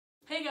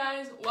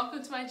guys,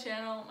 welcome to my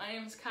channel. My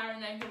name is Kyra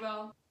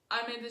Nankivell.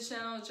 I made this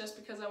channel just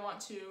because I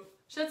want to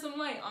shed some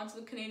light onto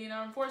the Canadian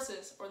Armed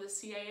Forces, or the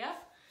CAF.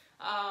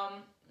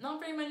 Not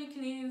very many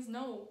Canadians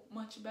know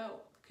much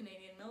about the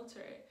Canadian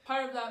military.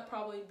 Part of that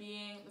probably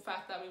being the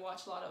fact that we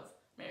watch a lot of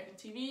American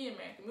TV,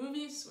 American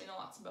movies. We know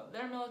lots about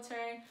their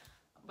military,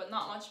 but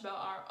not much about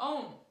our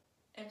own.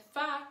 In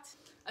fact,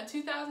 a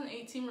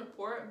 2018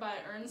 report by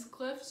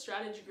Earnscliffe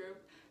Strategy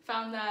Group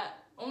found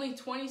that only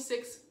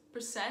 26%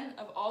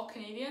 of all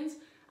Canadians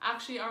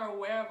actually are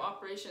aware of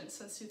operations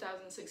since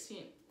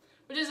 2016,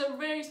 which is a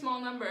very small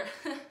number.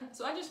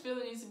 So I just feel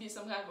there needs to be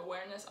some kind of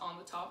awareness on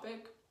the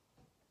topic,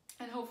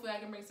 and hopefully I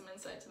can bring some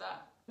insight to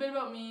that. A bit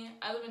about me: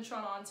 I live in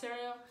Toronto,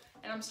 Ontario,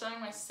 and I'm starting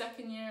my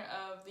second year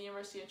of the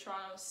University of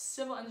Toronto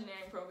Civil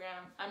Engineering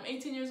program. I'm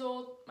 18 years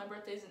old, my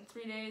birthday's in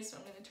 3 days, so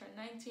I'm going to turn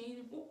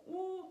 19. Woo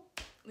woo.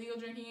 Legal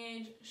drinking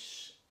age,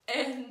 shh.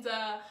 And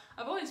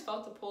I've always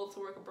felt the pull to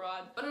work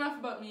abroad. But enough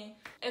about me.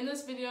 In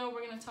this video,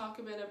 we're going to talk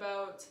a bit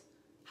about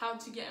how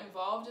to get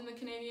involved in the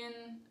Canadian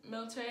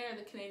military or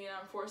the Canadian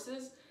Armed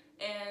Forces,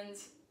 and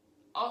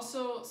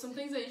also some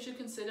things that you should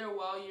consider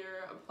while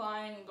you're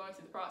applying and going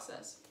through the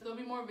process. There'll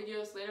be more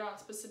videos later on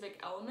specific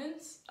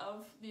elements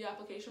of the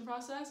application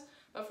process,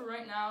 but for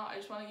right now, I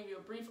just want to give you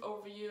a brief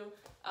overview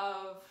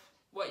of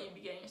what you'd be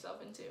getting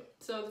yourself into.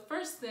 So the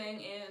first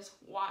thing is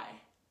why.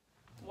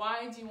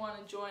 Why do you want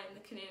to join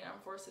the Canadian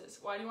Armed Forces?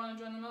 Why do you want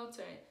to join the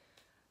military?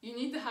 You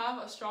need to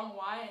have a strong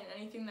why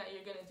in anything that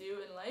you're going to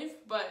do in life,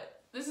 but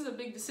this is a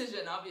big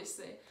decision,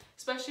 obviously,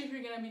 especially if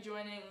you're going to be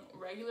joining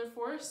regular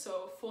force,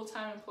 so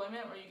full-time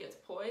employment where you get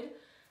deployed.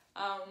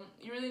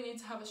 You really need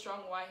to have a strong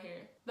why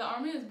here. The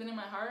Army has been in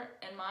my heart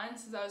and mind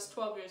since I was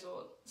 12 years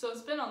old, so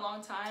it's been a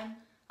long time.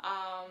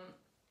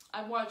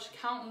 I've watched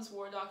countless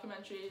war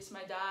documentaries.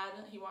 My dad,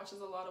 he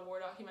watches a lot of war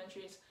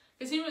documentaries,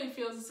 because he really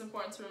feels it's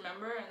important to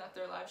remember and that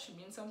their lives should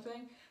mean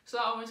something. So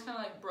that always kind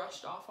of like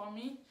brushed off on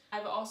me.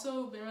 I've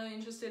also been really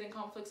interested in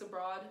conflicts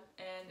abroad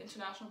and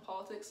international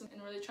politics, and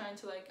really trying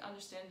to like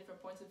understand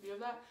different points of view of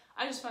that.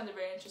 I just find it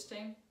very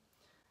interesting.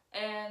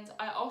 And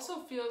I also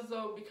feel as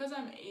though because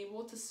I'm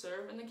able to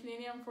serve in the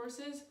Canadian Armed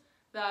Forces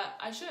that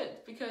I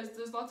should, because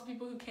there's lots of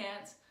people who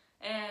can't,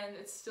 and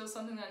it's still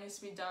something that needs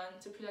to be done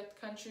to protect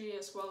the country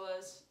as well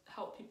as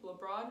help people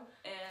abroad.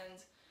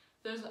 And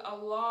there's a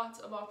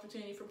lot of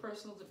opportunity for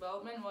personal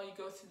development while you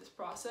go through this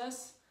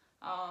process.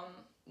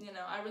 You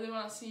know, I really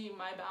want to see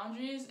my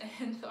boundaries,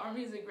 and the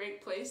Army is a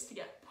great place to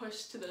get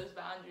pushed to those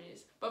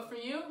boundaries. But for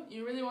you,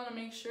 you really want to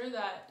make sure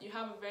that you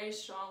have a very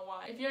strong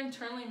why. If you're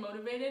internally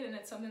motivated and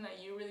it's something that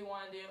you really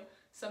want to do,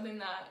 something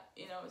that,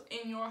 you know, is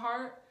in your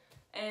heart,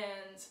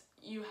 and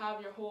you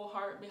have your whole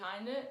heart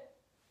behind it,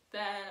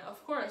 then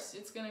of course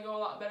it's going to go a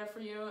lot better for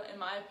you, in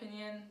my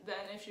opinion,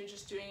 than if you're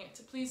just doing it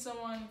to please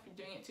someone, if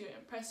you're doing it to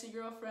impress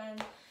your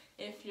girlfriend,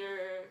 if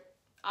you're,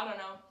 I don't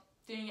know,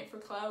 doing it for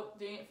clout,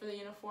 doing it for the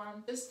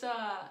uniform. Just,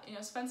 you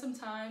know, spend some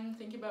time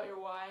thinking about your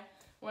why.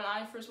 When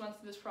I first went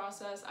through this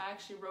process, I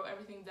actually wrote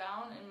everything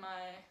down in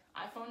my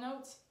iPhone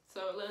notes.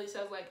 So it literally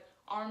says like,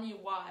 Army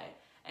why.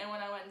 And when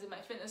I went and did my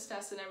fitness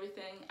test and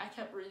everything, I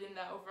kept reading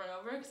that over and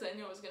over because I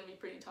knew it was going to be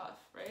pretty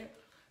tough, right?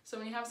 So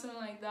when you have something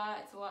like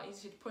that, it's a lot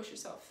easier to push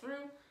yourself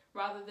through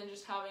rather than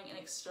just having an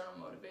external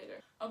motivator.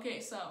 Okay,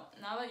 so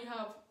now that you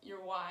have your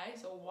why,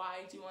 so why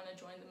do you want to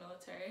join the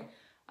military?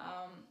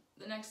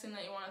 The next thing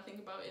that you want to think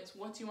about is,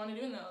 what do you want to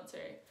do in the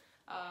military?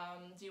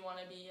 Do you want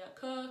to be a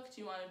cook? Do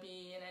you want to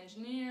be an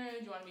engineer?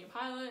 Do you want to be a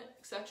pilot,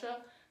 etc.?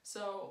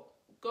 So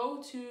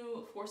go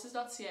to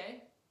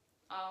forces.ca.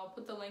 I'll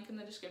put the link in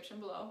the description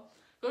below.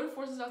 Go to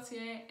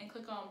forces.ca and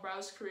click on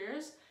Browse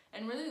Careers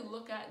and really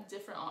look at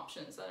different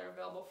options that are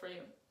available for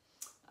you.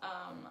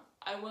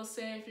 I will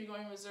say, if you're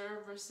going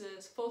reserve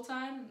versus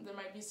full-time, there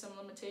might be some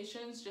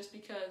limitations just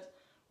because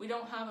we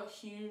don't have a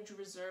huge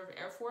reserve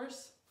air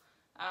force.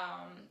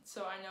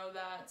 So I know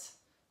that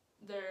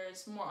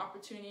there's more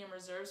opportunity in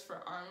reserves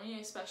for Army,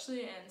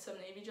 especially, and some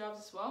Navy jobs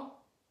as well.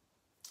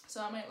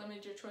 So I might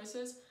limit your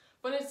choices,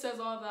 but it says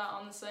all of that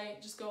on the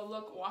site. Just go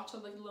look, watch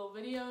all the little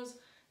videos,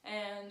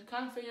 and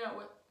kind of figure out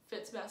what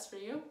fits best for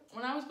you.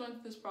 When I was going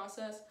through this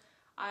process,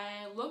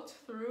 I looked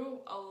through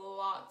a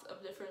lot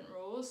of different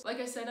roles. Like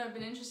I said, I've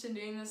been interested in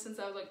doing this since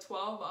I was like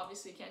 12.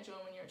 Obviously you can't join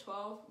when you're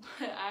 12,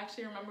 but I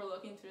actually remember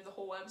looking through the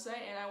whole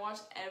website, and I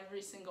watched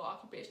every single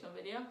occupational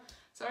video.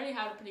 So I already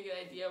had a pretty good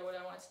idea of what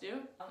I wanted to do.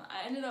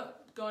 I ended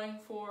up going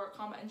for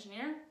combat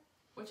engineer,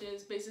 which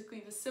is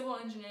basically the civil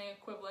engineering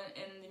equivalent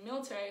in the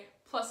military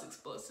plus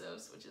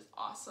explosives, which is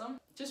awesome.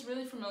 Just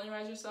really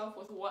familiarize yourself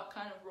with what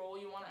kind of role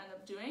you want to end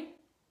up doing.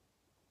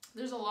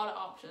 There's a lot of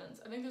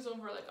options. I think there's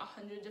over like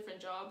 100 different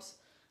jobs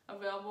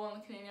available in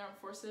the Canadian Armed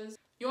Forces.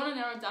 You want to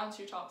narrow it down to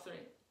your top 3,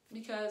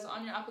 because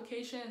on your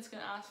application it's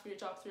going to ask for your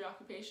top 3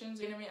 occupations.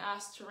 You're going to be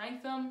asked to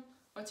rank them.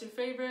 What's your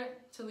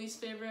favorite to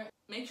least favorite?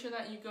 Make sure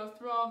that you go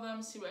through all of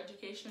them, see what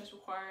education is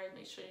required,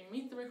 make sure you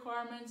meet the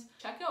requirements.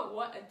 Check out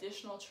what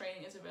additional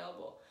training is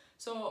available.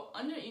 So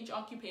under each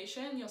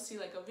occupation, you'll see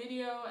like a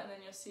video, and then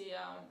you'll see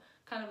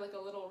kind of like a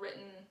little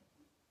written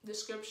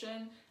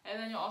description, and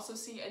then you'll also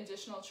see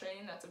additional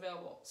training that's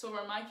available. So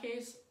for my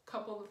case, a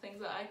couple of the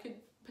things that I could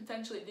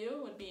potentially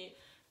do would be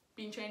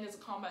being trained as a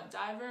combat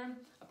diver,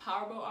 a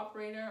powerboat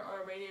operator,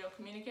 or a radio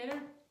communicator.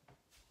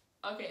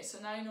 Okay, so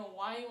now you know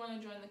why you want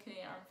to join the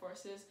Canadian Armed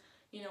Forces,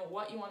 you know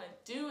what you want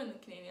to do in the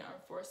Canadian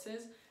Armed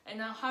Forces, and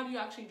now how do you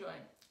actually join?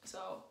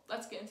 So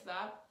let's get into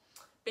that.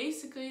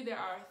 Basically, there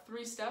are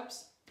 3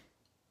 steps.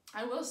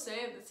 I will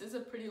say this is a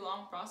pretty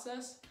long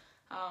process,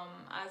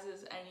 as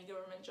is any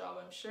government job,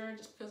 I'm sure,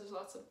 just because there's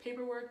lots of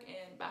paperwork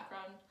and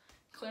background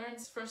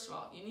clearance. First of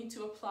all, you need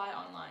to apply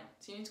online.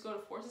 So you need to go to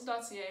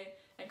forces.ca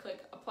and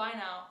click apply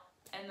now,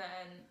 and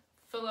then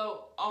fill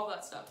out all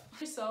that stuff.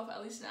 Give yourself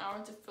at least an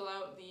hour to fill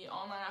out the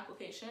online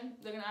application.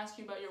 They're going to ask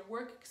you about your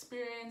work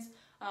experience,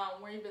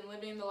 where you've been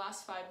living the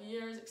last 5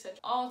 years, etc.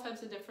 All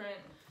types of different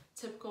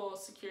typical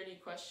security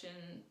question,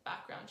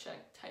 background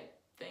check type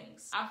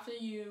things. After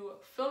you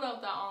filled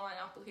out that online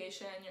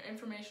application, your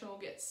information will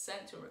get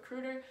sent to a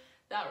recruiter.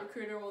 That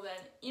recruiter will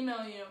then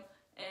email you,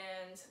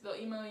 and they'll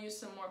email you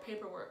some more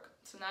paperwork.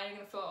 So now you're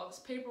going to fill out all this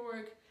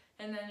paperwork,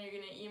 and then you're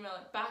going to email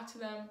it back to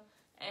them,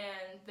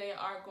 and they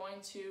are going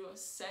to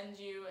send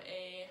you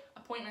a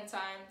appointment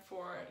time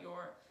for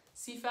your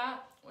CFAT,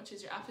 which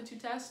is your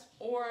aptitude test,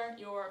 or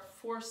your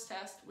force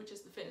test, which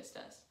is the fitness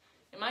test.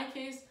 In my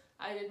case,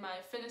 I did my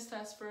fitness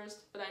test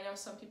first, but I know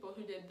some people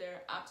who did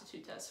their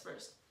aptitude test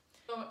first.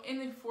 So in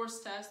the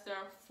force test, there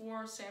are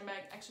 4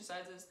 sandbag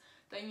exercises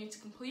that you need to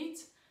complete.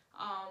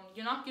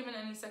 You're not given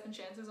any second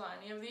chances on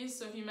any of these,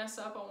 so if you mess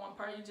up on one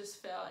part, you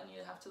just fail and you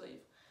have to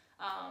leave.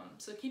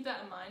 So keep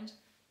that in mind.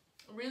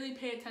 Really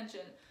pay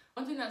attention.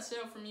 One thing that stood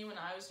out for me when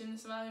I was doing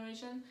this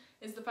evaluation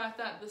is the fact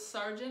that the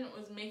sergeant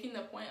was making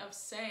the point of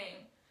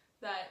saying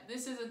that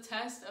this is a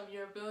test of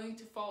your ability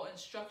to follow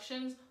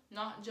instructions,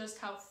 not just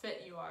how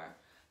fit you are.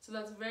 So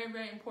that's very,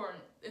 very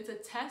important. It's a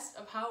test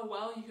of how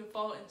well you can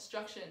follow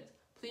instructions.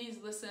 Please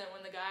listen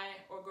when the guy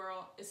or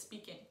girl is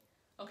speaking,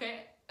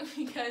 okay?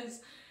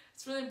 Because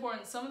it's really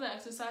important. Some of the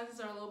exercises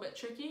are a little bit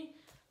tricky.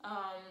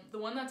 The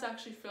one that's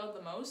actually failed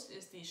the most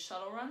is the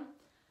shuttle run.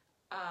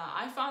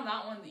 I found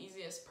that one the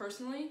easiest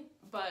personally,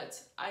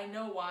 but I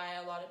know why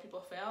a lot of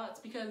people fail. It's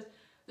because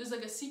there's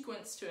like a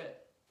sequence to it.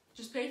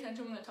 Just pay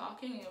attention when they're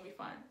talking and you'll be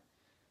fine.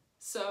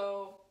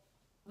 So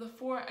the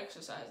 4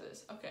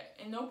 exercises, okay,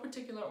 in no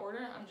particular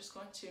order, I'm just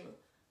going to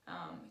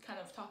kind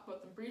of talk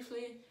about them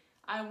briefly.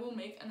 I will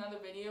make another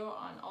video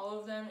on all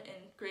of them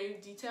in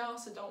grave detail,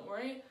 so don't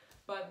worry,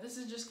 but this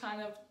is just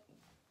kind of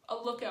a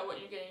look at what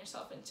you're getting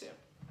yourself into.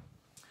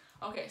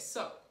 Okay,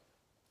 so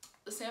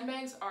the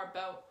sandbags are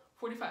about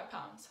 45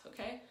 pounds,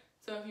 okay?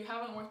 So if you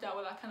haven't worked out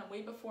with that kind of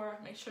weight before,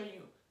 make sure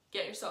you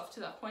get yourself to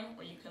that point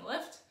where you can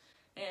lift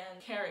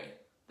and carry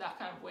that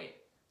kind of weight.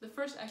 The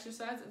first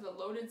exercise is a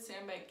loaded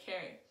sandbag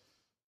carry.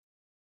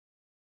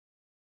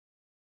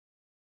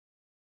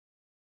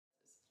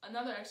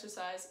 Another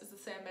exercise is the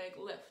sandbag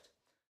lift.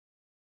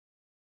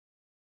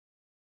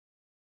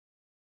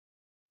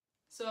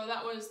 So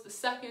that was the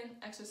second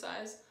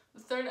exercise.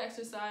 The third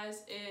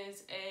exercise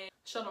is a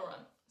shuttle run.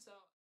 So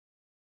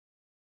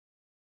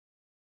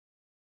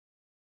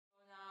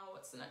now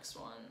what's the next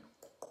one?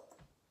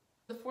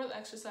 The 4th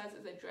exercise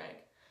is a drag.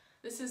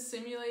 This is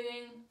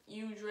simulating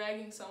you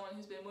dragging someone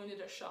who's been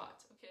wounded or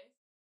shot, okay?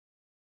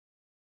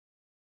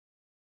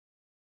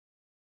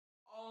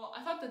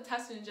 I thought the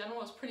test in general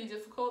was pretty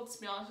difficult,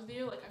 to be honest with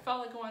you. Like, I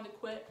felt like I wanted to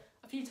quit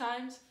a few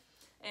times,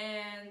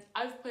 and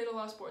I've played a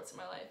lot of sports in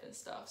my life and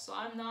stuff, so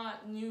I'm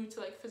not new to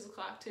like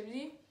physical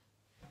activity,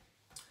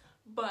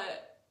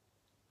 but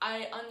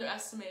I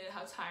underestimated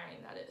how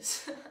tiring that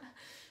is.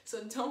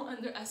 So don't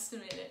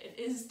underestimate it.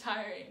 It is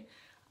tiring.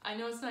 I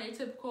know it's not your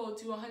typical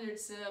do 100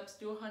 sit-ups,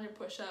 do 100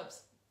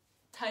 push-ups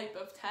type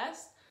of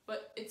test,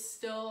 but it's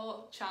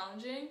still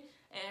challenging,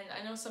 and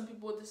I know some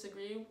people would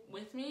disagree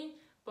with me,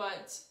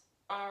 but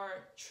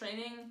our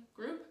training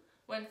group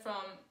went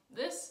from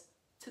this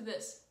to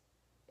this.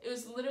 It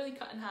was literally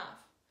cut in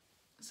half.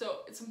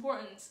 So it's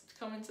important to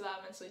come into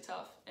that mentally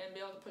tough and be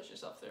able to push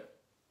yourself through.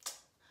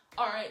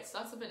 Alright, so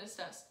that's the fitness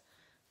test.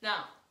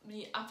 Now,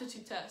 the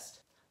aptitude test.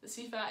 The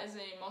CFAT is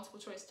a multiple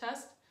choice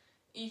test.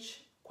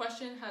 Each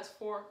question has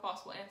 4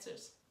 possible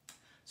answers.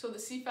 So the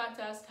CFAT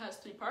test has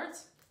 3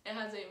 parts. It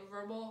has a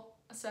verbal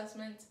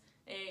assessment,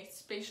 a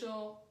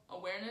spatial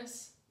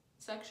awareness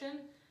section,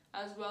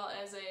 as well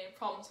as a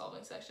problem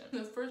solving section.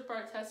 The first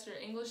part tests your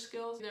English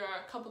skills. There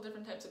are a couple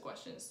different types of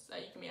questions that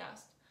you can be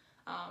asked.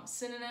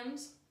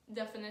 Synonyms,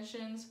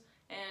 definitions,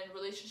 and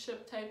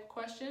relationship type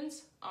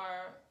questions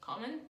are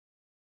common.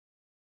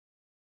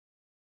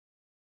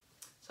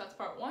 So that's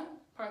part 1.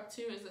 Part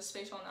 2 is the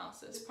spatial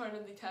analysis. Part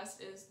of the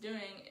test is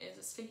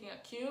taking a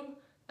cube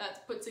that's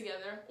put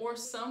together or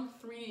some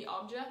 3D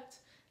object,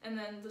 and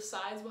then the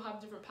sides will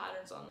have different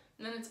patterns on them.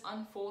 And then it's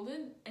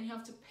unfolded, and you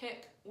have to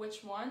pick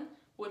which one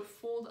would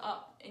fold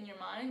up in your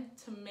mind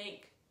to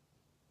make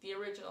the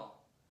original.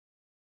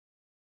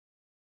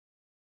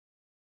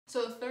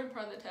 So the third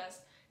part of the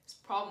test is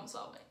problem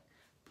solving.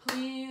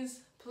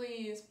 Please,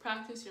 please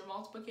practice your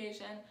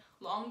multiplication,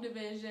 long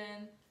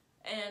division,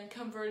 and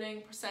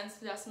converting percents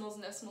to decimals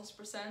and decimals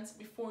to percents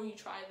before you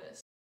try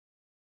this.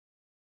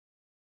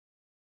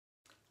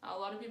 A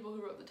lot of people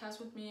who wrote the test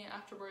with me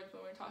afterwards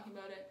when we were talking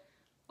about it,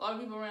 a lot of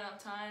people ran out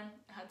of time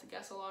and had to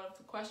guess a lot of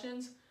the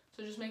questions,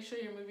 so just make sure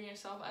you're moving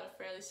yourself at a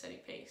fairly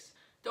steady pace.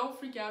 Don't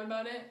freak out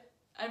about it.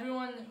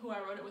 Everyone who I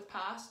wrote it with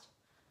passed.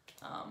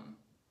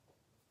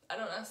 I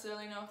don't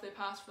necessarily know if they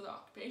passed for the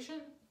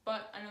occupation,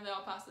 but I know they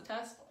all passed the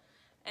test.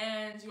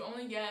 And you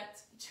only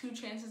get 2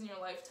 chances in your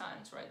lifetime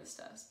to write this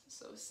test.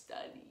 So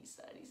study,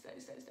 study, study,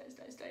 study, study,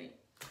 study, study.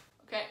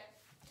 Okay,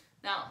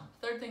 now,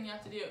 third thing you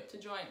have to do to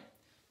join.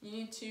 You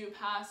need to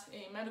pass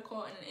a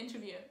medical and an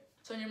interview.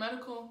 So in your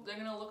medical, they're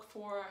gonna look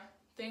for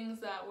things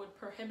that would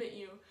prohibit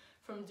you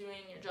from doing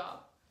your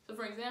job. So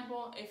for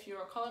example, if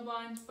you're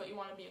colorblind, but you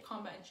wanna be a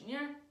combat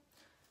engineer,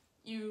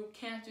 you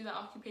can't do that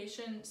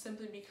occupation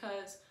simply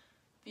because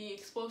the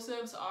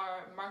explosives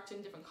are marked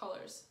in different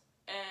colors.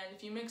 And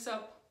if you mix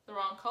up the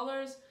wrong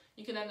colors,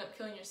 you could end up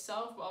killing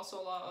yourself, but also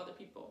a lot of other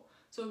people.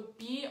 So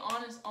be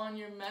honest on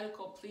your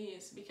medical,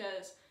 please,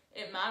 because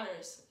it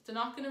matters. They're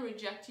not gonna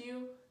reject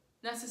you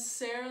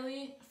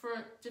necessarily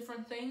for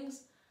different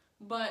things,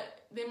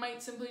 but they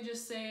might simply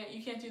just say,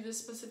 you can't do this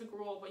specific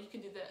role, but you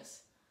could do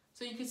this.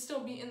 So you could still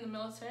be in the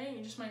military,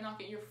 you just might not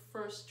get your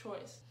first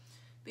choice.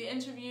 The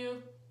interview,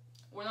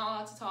 we're not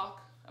allowed to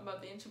talk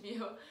about the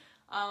interview.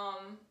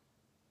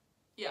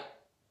 Yeah,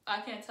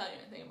 I can't tell you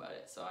anything about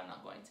it, so I'm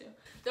not going to.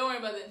 Don't worry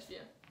about the interview.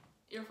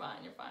 You're fine,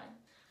 you're fine.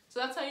 So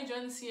that's how you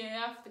join the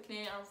CAF, the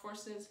Canadian Armed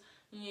Forces.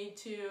 You need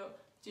to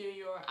do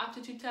your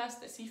aptitude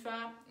test, the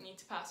CFAT. You need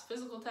to pass a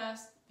physical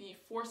test, the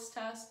force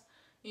test.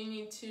 You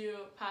need to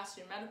pass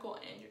your medical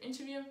and your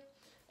interview.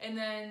 And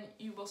then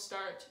you will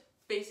start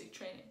basic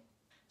training.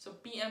 So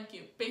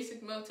BMQ,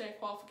 basic military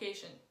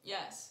qualification.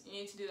 Yes, you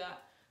need to do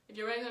that. If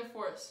you're regular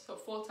force, so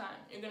full-time,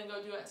 you're gonna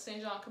go do it at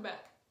Saint Jean, Quebec,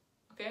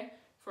 okay?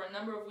 For a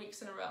number of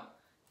weeks in a row.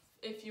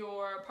 If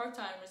you're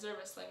part-time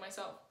reservist like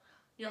myself,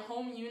 your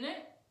home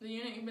unit, the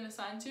unit you've been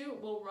assigned to,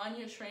 will run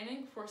your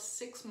training for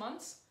 6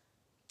 months,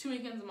 2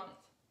 weekends a month.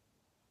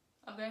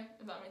 Okay,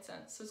 if that makes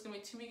sense. So it's gonna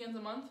be 2 weekends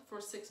a month for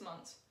 6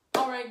 months.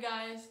 Alright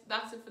guys,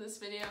 that's it for this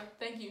video.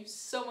 Thank you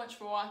so much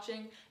for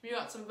watching. If you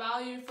got some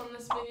value from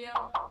this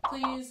video,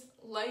 please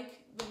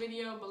like the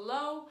video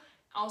below.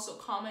 Also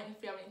comment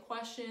if you have any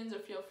questions, or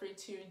feel free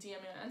to DM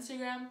me on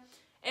Instagram.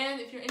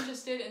 And if you're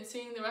interested in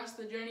seeing the rest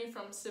of the journey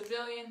from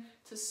civilian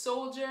to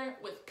soldier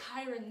with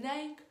Kyra,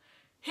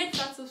 hit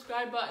that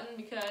subscribe button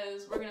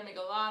because we're going to make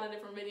a lot of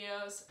different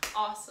videos.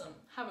 Awesome.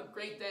 Have a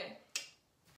great day.